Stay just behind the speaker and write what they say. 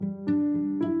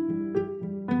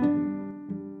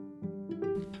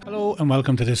and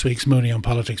welcome to this week's Mooney on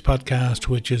Politics podcast,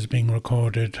 which is being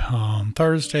recorded on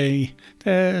Thursday,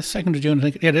 the 2nd of June. I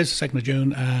think it is the 2nd of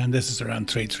June, and this is around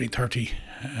 3:30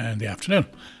 in the afternoon.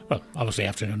 Well, obviously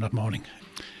afternoon, not morning.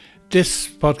 This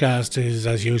podcast is,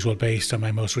 as usual, based on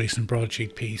my most recent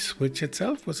broadsheet piece, which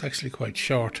itself was actually quite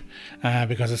short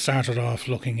because it started off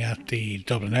looking at the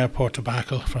Dublin Airport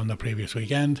debacle from the previous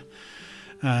weekend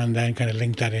and then kind of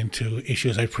linked that into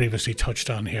issues I previously touched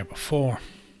on here before.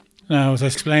 Now, as I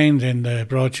explained in the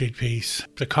broadsheet piece,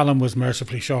 the column was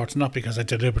mercifully short, not because I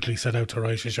deliberately set out to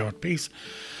write a short piece,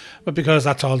 but because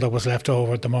that's all that was left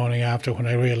over the morning after, when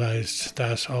I realised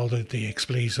that all the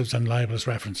expletives and libelous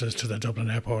references to the Dublin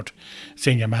Airport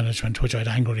senior management, which I'd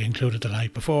angrily included the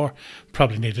night before,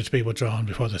 probably needed to be withdrawn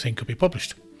before the thing could be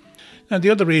published. Now, the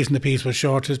other reason the piece was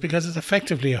short is because it's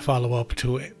effectively a follow-up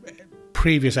to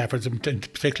previous efforts, and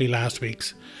particularly last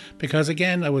week's, because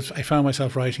again I found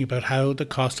myself writing about how the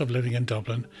cost of living in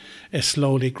Dublin is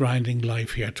slowly grinding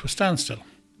life here to a standstill.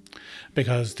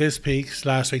 Because this piece,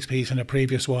 last week's piece, and a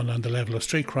previous one on the level of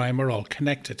street crime are all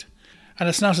connected. And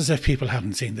it's not as if people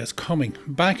haven't seen this coming.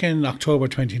 Back in October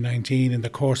 2019, in the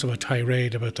course of a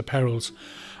tirade about the perils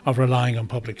of relying on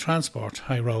public transport,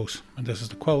 I wrote, and this is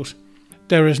the quote,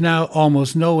 "There is now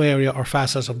almost no area or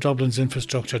facet of Dublin's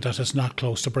infrastructure that is not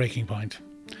close to breaking point.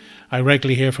 I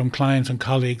regularly hear from clients and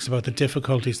colleagues about the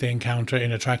difficulties they encounter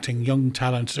in attracting young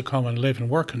talent to come and live and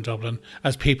work in Dublin,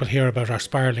 as people hear about our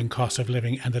spiralling cost of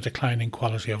living and the declining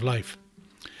quality of life.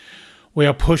 We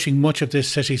are pushing much of this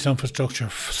city's infrastructure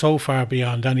so far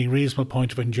beyond any reasonable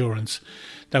point of endurance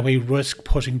that we risk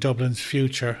putting Dublin's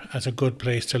future as a good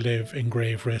place to live in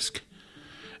grave risk."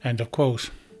 End of quote.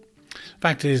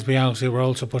 Fact is, we're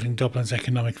also putting Dublin's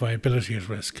economic viability at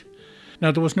risk.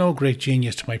 Now, there was no great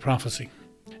genius to my prophecy.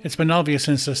 It's been obvious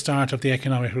since the start of the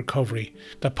economic recovery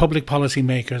that public policy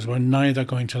makers were neither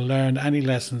going to learn any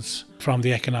lessons from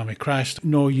the economic crash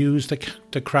nor use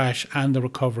the crash and the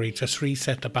recovery to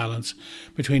reset the balance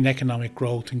between economic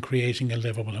growth and creating a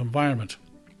livable environment.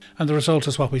 And the result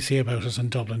is what we see about us in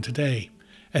Dublin today.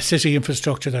 A city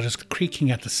infrastructure that is creaking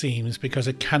at the seams because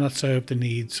it cannot serve the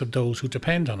needs of those who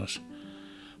depend on it,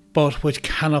 but which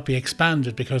cannot be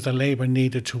expanded because the labour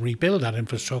needed to rebuild that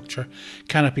infrastructure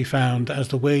cannot be found, as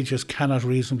the wages cannot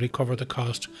reasonably cover the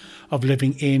cost of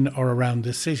living in or around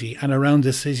the city. And around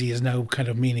the city is now kind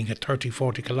of meaning a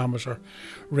 30-40 kilometre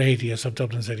radius of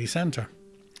Dublin city centre.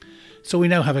 So we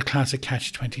now have a classic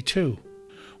catch-22.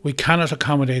 We cannot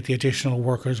accommodate the additional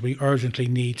workers we urgently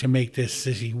need to make this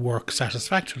city work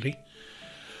satisfactorily,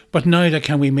 but neither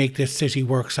can we make this city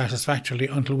work satisfactorily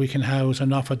until we can house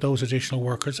and offer those additional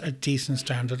workers a decent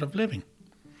standard of living.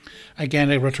 Again,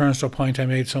 it returns to a point I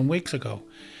made some weeks ago.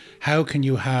 How can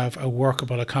you have a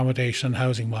workable accommodation and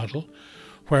housing model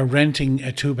where renting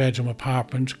a 2-bedroom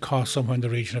apartment costs somewhere in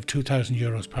the region of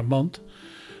 €2,000 per month,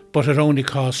 but it only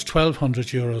costs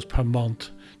 €1,200 per month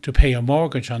to pay a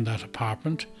mortgage on that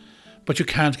apartment, but you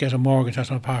can't get a mortgage on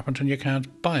an apartment and you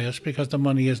can't buy it because the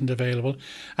money isn't available,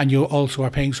 and you also are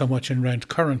paying so much in rent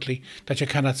currently that you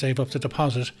cannot save up the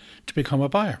deposit to become a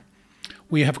buyer?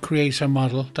 We have created a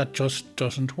model that just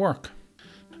doesn't work.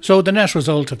 So the net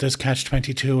result of this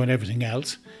catch-22 and everything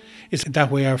else is that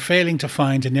we are failing to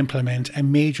find and implement a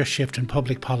major shift in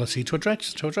public policy to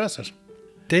address it.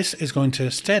 This is going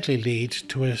to steadily lead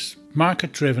to a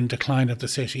market-driven decline of the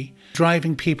city,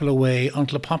 driving people away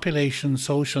until the population,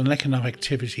 social and economic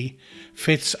activity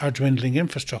fits our dwindling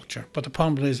infrastructure. But the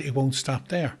problem is it won't stop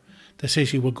there. The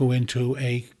city will go into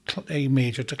a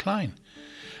major decline.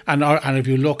 And if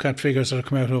you look at figures that have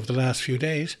come out over the last few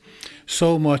days,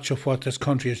 so much of what this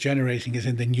country is generating is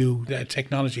in the new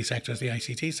technology sectors, the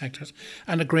ICT sectors,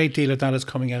 and a great deal of that is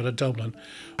coming out of Dublin,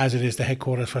 as it is the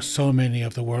headquarters for so many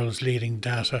of the world's leading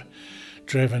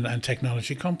data-driven and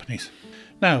technology companies.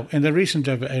 Now, in a recent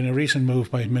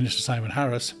move by Minister Simon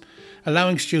Harris,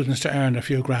 allowing students to earn a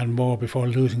few grand more before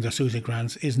losing their SUSI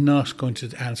grants is not going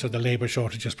to answer the labour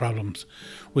shortages problems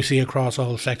we see across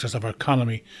all sectors of our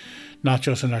economy, not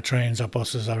just in our trains or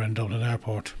buses or in Dublin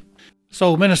Airport.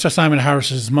 So Minister Simon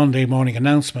Harris's Monday morning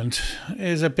announcement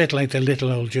is a bit like the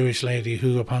little old Jewish lady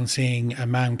who, upon seeing a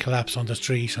man collapse on the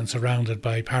street and surrounded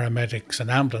by paramedics and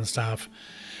ambulance staff,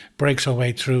 breaks her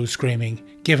way through screaming,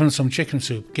 "Give him some chicken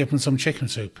soup, give him some chicken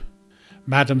soup."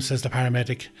 "Madam," says the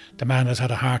paramedic, "the man has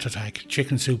had a heart attack.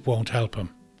 Chicken soup won't help him."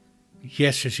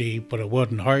 "Yes," says she, "but it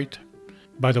wouldn't hurt."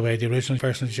 By the way, the original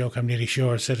version of the joke, I'm nearly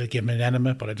sure, said it'd give him an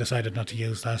enema, but I decided not to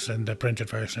use that in the printed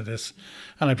version of this,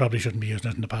 and I probably shouldn't be using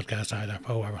it in the podcast either.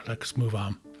 However, let's move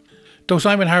on. Though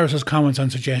Simon Harris's comments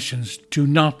and suggestions do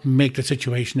not make the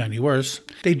situation any worse,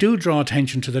 they do draw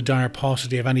attention to the dire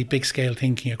paucity of any big-scale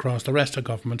thinking across the rest of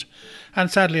government,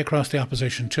 and sadly across the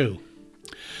opposition too.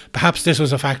 Perhaps this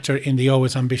was a factor in the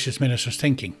always ambitious minister's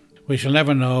thinking. We shall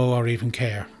never know or even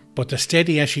care, but the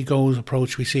steady-as-she-goes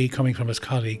approach we see coming from his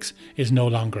colleagues is no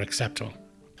longer acceptable.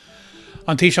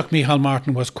 On Taoiseach Micheál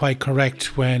Martin was quite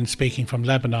correct when, speaking from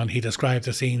Lebanon, he described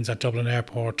the scenes at Dublin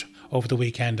Airport over the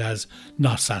weekend as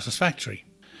not satisfactory.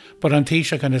 But An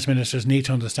Taoiseach and his ministers need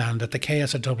to understand that the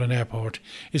chaos at Dublin Airport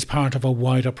is part of a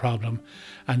wider problem,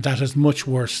 and that is much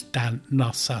worse than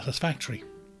not satisfactory.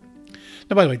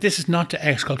 Now, by the way, this is not to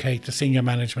exculpate the senior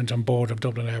management and board of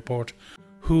Dublin Airport,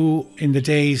 who, in the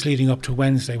days leading up to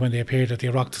Wednesday when they appeared at the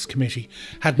Oireachtas Committee,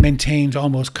 had maintained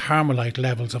almost Carmelite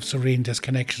levels of serene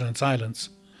disconnection and silence.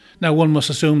 Now, one must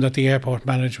assume that the airport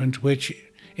management, which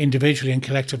individually and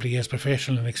collectively is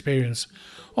professional and experienced,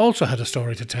 also had a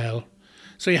story to tell.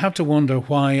 So you have to wonder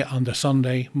why on the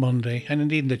Sunday, Monday and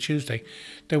indeed the Tuesday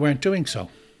they weren't doing so.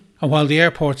 And while the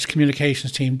airport's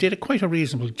communications team did quite a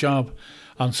reasonable job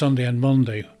on Sunday and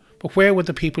Monday, but where were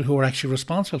the people who were actually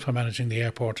responsible for managing the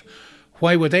airport?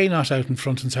 Why were they not out in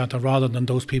front and centre rather than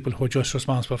those people who were just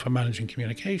responsible for managing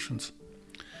communications?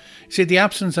 See, the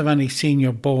absence of any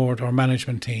senior board or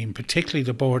management team, particularly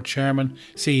the board chairman,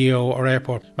 CEO or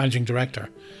airport managing director,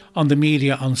 on the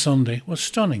media on Sunday was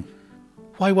stunning.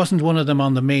 Why wasn't one of them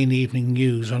on the main evening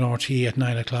news on RTE at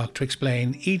 9 o'clock to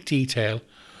explain in detail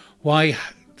why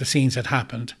the scenes had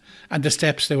happened and the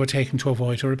steps they were taking to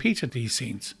avoid a repeat of these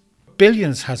scenes?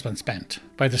 Billions has been spent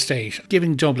by the state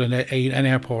giving Dublin an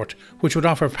airport which would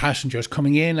offer passengers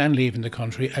coming in and leaving the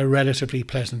country a relatively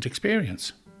pleasant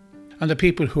experience. And the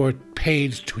people who are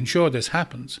paid to ensure this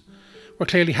happens were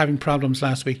clearly having problems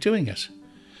last week doing it.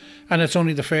 And it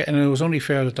was only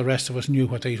fair that the rest of us knew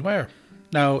what these were.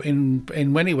 Now, in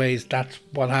many ways, that's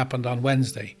what happened on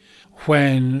Wednesday,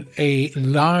 when a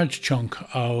large chunk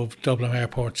of Dublin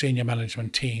Airport senior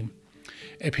management team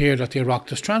appeared at the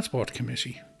Oireachtas Transport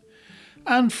Committee.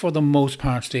 And for the most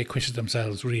part, they acquitted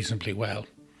themselves reasonably well.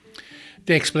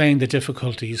 They explained the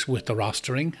difficulties with the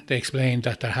rostering. They explained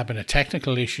that there had been a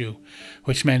technical issue,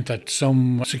 which meant that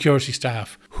some security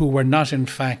staff who were not in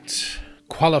fact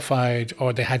qualified,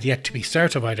 or they had yet to be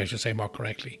certified, I should say more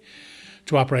correctly,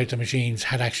 to operate the machines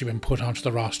had actually been put onto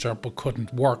the roster but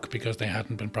couldn't work because they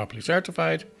hadn't been properly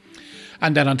certified.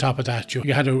 And then on top of that,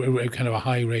 you had a kind of a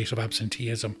high rate of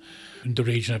absenteeism in the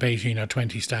region of 18 or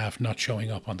 20 staff not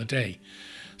showing up on the day.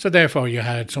 So therefore you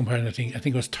had somewhere, I think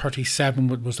it was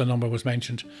 37 was the number was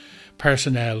mentioned,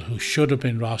 personnel who should have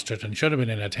been rostered and should have been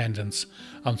in attendance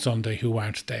on Sunday who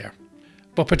weren't there.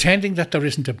 But pretending that there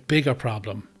isn't a bigger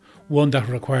problem, one that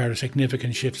requires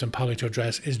significant shifts in policy to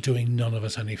address, is doing none of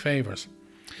us any favours.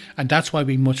 And that's why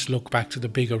we must look back to the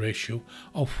bigger issue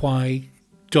of why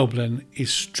Dublin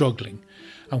is struggling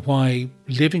and why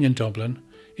living in Dublin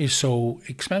is so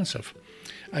expensive.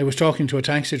 I was talking to a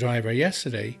taxi driver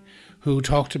yesterday who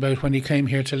talked about when he came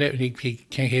here to live. He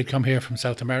had come here from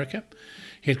South America.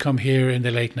 He had come here in the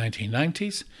late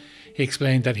 1990s. He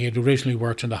explained that he had originally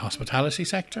worked in the hospitality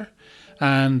sector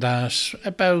and that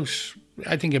about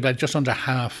just under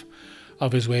half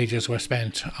of his wages were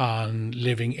spent on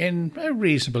living in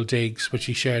reasonable digs, which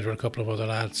he shared with a couple of other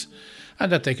lads,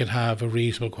 and that they could have a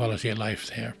reasonable quality of life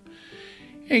there.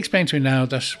 He explained to me now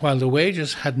that while the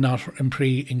wages had not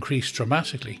increased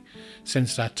dramatically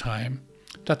since that time,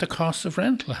 that the costs of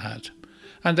rental had.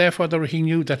 And therefore he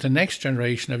knew that the next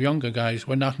generation of younger guys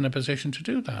were not in a position to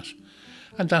do that.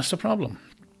 And that's the problem.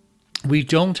 We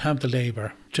don't have the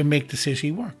labour to make the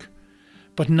city work.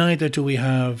 But neither do we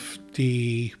have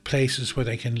the places where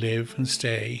they can live and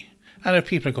stay. And if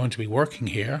people are going to be working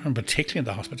here, and particularly in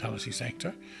the hospitality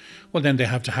sector, well, then they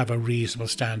have to have a reasonable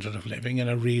standard of living and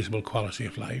a reasonable quality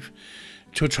of life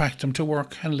to attract them to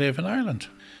work and live in Ireland.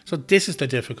 So this is the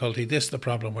difficulty, this is the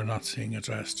problem we're not seeing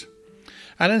addressed.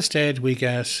 And instead we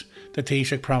get the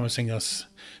Taoiseach promising us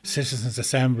citizens'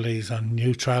 assemblies on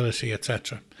neutrality,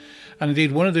 etc. And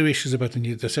indeed, one of the issues about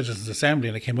the Citizens' Assembly,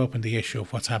 and it came up in the issue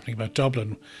of what's happening about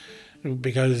Dublin,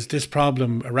 because this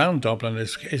problem around Dublin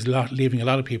is leaving a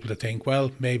lot of people to think,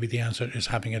 well, maybe the answer is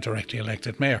having a directly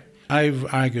elected mayor.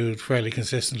 I've argued fairly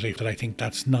consistently that I think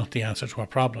that's not the answer to our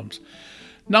problems.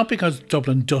 Not because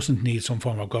Dublin doesn't need some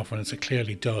form of governance, it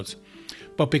clearly does,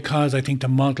 But because I think the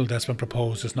model that's been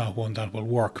proposed is not one that will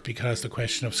work, because the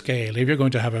question of scale, if you're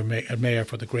going to have a mayor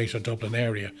for the Greater Dublin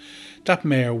area, that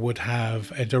mayor would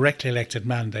have a directly elected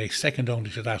mandate, second only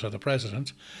to that of the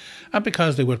president. And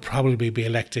because they would probably be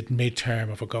elected mid-term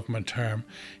of a government term,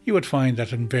 you would find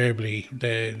that invariably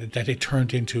that it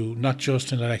turned into not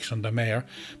just an election of the mayor,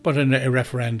 but a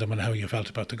referendum on how you felt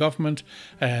about the government.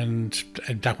 And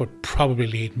that would probably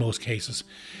lead, in most cases,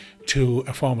 to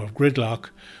a form of gridlock,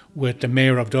 with the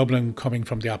Mayor of Dublin coming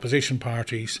from the opposition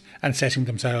parties and setting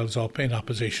themselves up in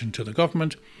opposition to the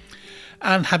government,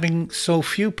 and having so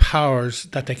few powers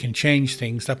that they can change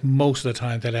things that most of the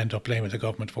time they'll end up blaming the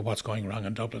government for what's going wrong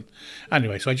in Dublin.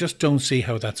 Anyway, so I just don't see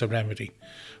how that's a remedy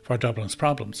for Dublin's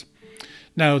problems.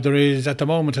 Now, there is at the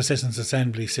moment a Citizens'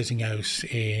 Assembly sitting out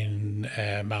in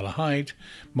Malahide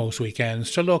most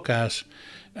weekends to look at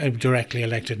a directly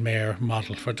elected mayor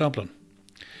model for Dublin.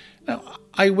 Now,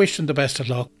 I wish them the best of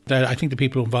luck. I think the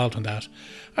people involved in that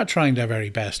are trying their very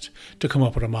best to come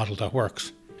up with a model that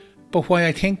works. But why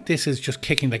I think this is just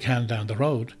kicking the can down the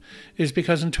road is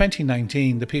because in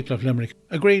 2019 the people of Limerick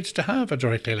agreed to have a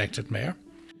directly elected mayor.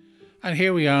 And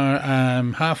here we are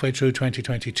halfway through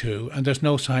 2022 and there's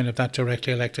no sign of that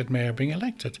directly elected mayor being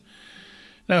elected.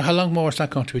 Now, how long more is that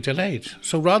going to be delayed?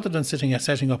 So rather than setting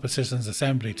up a Citizens'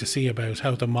 Assembly to see about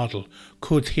how the model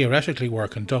could theoretically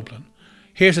work in Dublin,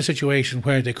 here's a situation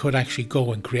where they could actually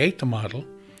go and create the model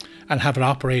and have it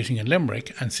operating in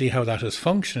Limerick and see how that is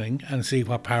functioning and see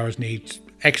what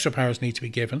extra powers need to be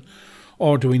given,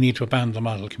 or do we need to abandon the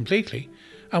model completely?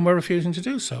 And we're refusing to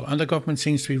do so. And the government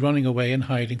seems to be running away and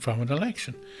hiding from an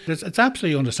election. It's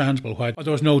absolutely understandable why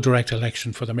there was no direct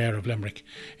election for the Mayor of Limerick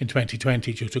in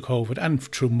 2020 due to COVID, and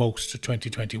through most of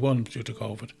 2021 due to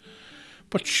COVID.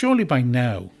 But surely by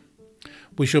now,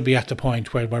 we should be at the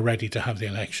point where we're ready to have the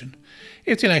election.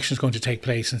 If the election is going to take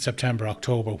place in September,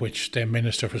 October, which the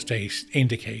Minister for State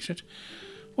indicated,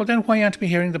 well then why aren't we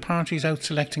hearing the parties out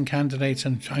selecting candidates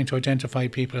and trying to identify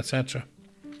people, etc.?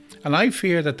 And I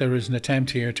fear that there is an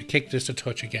attempt here to kick this a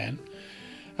touch again,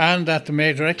 and that the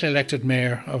directly elected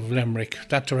Mayor of Limerick,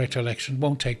 that direct election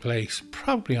won't take place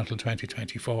probably until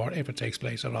 2024, if it takes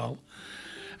place at all.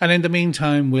 And in the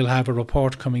meantime, we'll have a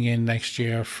report coming in next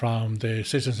year from the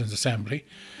Citizens' Assembly,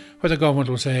 where the government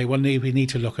will say, well, we need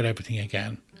to look at everything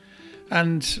again.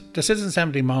 And the Citizens'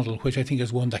 Assembly model, which I think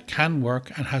is one that can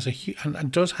work and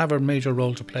and does have a major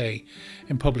role to play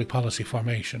in public policy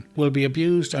formation, will be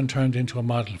abused and turned into a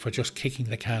model for just kicking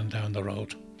the can down the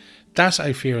road. That,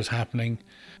 I fear, is happening.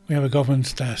 We have a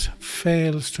government that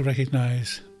fails to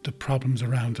recognise the problems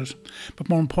around it, but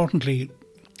more importantly,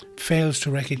 fails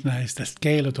to recognise the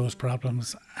scale of those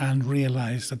problems and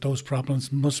realise that those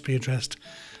problems must be addressed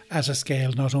at a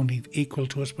scale not only equal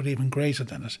to it but even greater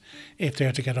than it if they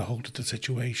are to get a hold of the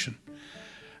situation.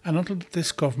 And until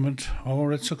this government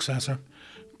or its successor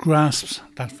grasps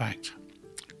that fact,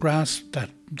 grasps that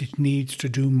it needs to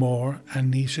do more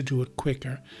and needs to do it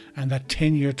quicker, and that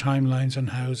 10-year timelines on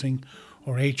housing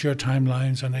or 8-year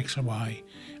timelines on X and Y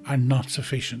are not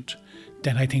sufficient,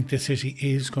 then I think the city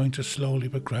is going to slowly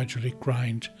but gradually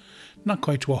grind, not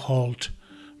quite to a halt,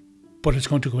 but it's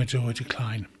going to go into a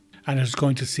decline. And it's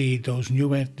going to see those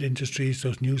new industries,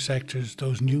 those new sectors,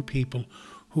 those new people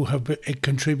who have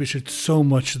contributed so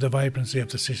much to the vibrancy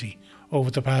of the city over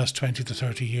the past 20 to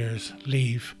 30 years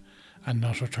leave and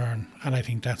not return. And I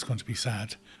think that's going to be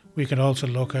sad. We can also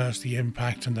look at the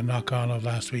impact and the knock-on of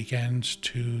last weekend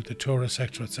to the tourist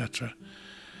sector, etc.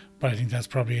 But I think that's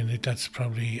probably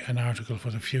an article for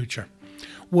the future.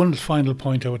 One final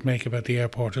point I would make about the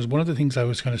airport is one of the things I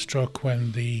was kind of struck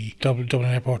when the Dublin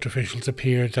Airport officials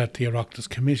appeared at the Oireachtas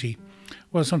committee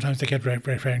was sometimes they kept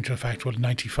referring to the fact, well,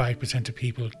 95% of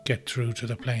people get through to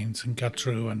the planes and got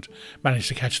through and managed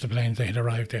to catch the planes they had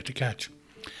arrived there to catch.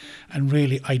 And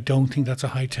really, I don't think that's a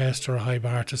high test or a high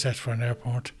bar to set for an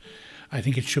airport. I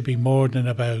think it should be more than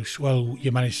about, well,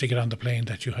 you managed to get on the plane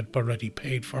that you had already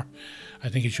paid for. I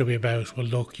think it should be about, well,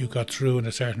 look, you got through in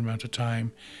a certain amount of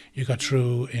time, you got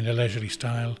through in a leisurely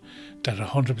style, that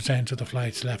 100% of the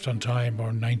flights left on time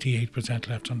or 98%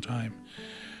 left on time.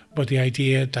 But the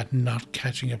idea that not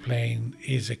catching a plane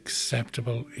is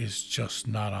acceptable is just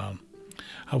not on.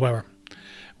 However,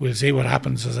 we'll see what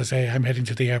happens. As I say, I'm heading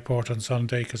to the airport on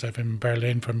Sunday because I'm in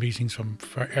Berlin for meetings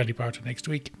for early part of next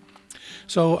week.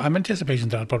 So I'm anticipating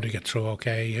that I'll probably get through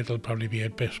okay. It'll probably be a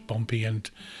bit bumpy and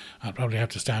I'll probably have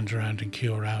to stand around and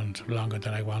queue around longer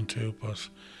than I want to. But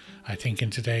I think in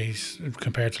today's,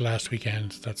 compared to last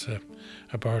weekend, that's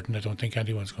a burden I don't think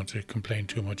anyone's going to complain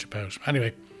too much about.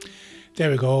 Anyway, There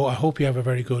we go. I hope you have a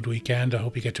very good weekend. I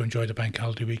hope you get to enjoy the bank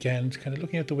holiday weekend. Kind of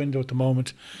looking out the window at the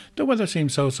moment. The weather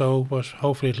seems so-so, but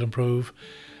hopefully it'll improve.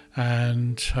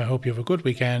 And I hope you have a good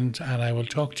weekend. And I will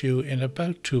talk to you in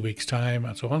about 2 weeks' time.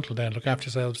 And so until then, look after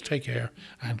yourselves, take care,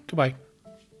 and goodbye.